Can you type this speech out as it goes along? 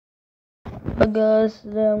Hi guys,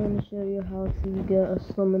 today I'm going to show you how to get a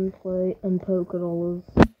summon plate and Pokédollars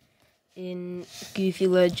in Goofy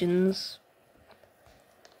Legends.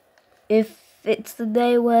 If it's the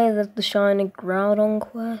day where there's the Shiny Groudon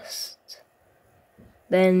quest,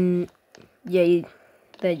 then yeah,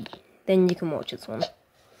 then you can watch this one.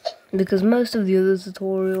 Because most of the other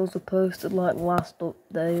tutorials are posted like last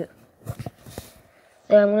update.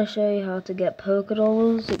 Today I'm going to show you how to get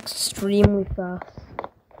Pokédollars extremely fast.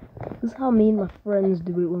 This is how me and my friends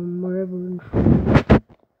do it when we're ever in trouble.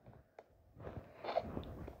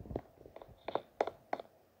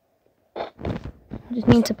 Just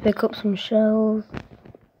need to pick up some shells.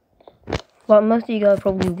 Like most of you guys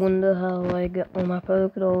probably wonder how I get all my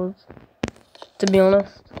Pokédollars. To be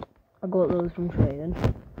honest, I got those from trading.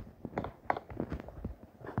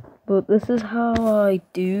 But this is how I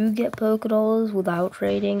do get Pokédollars without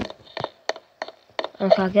trading.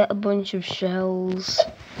 Like I get a bunch of shells.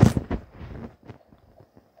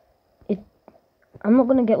 I'm not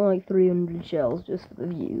gonna get like 300 shells just for the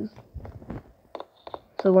views.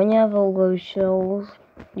 So when you have all those shells,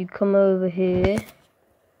 you come over here,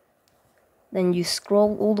 then you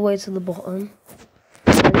scroll all the way to the bottom,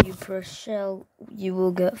 and you press shell, you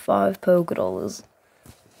will get 5 Pokédollars.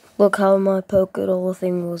 Look how my Pokédollar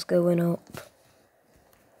thing was going up.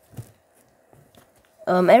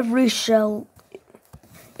 Every shell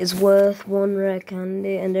is worth 1 rare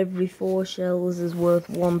candy, and every 4 shells is worth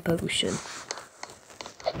 1 potion.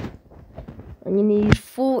 And you need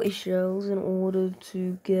 40 shells in order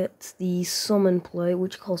to get the summon plate,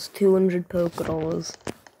 which costs 200 Pokédollars.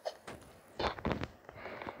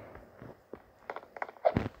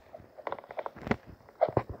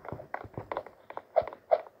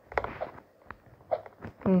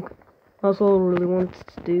 Okay. That's all I really wanted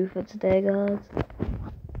to do for today, guys.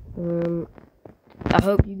 I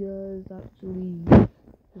hope you guys actually use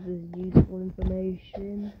this useful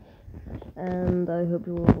information, and I hope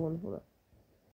you all have a wonderful day.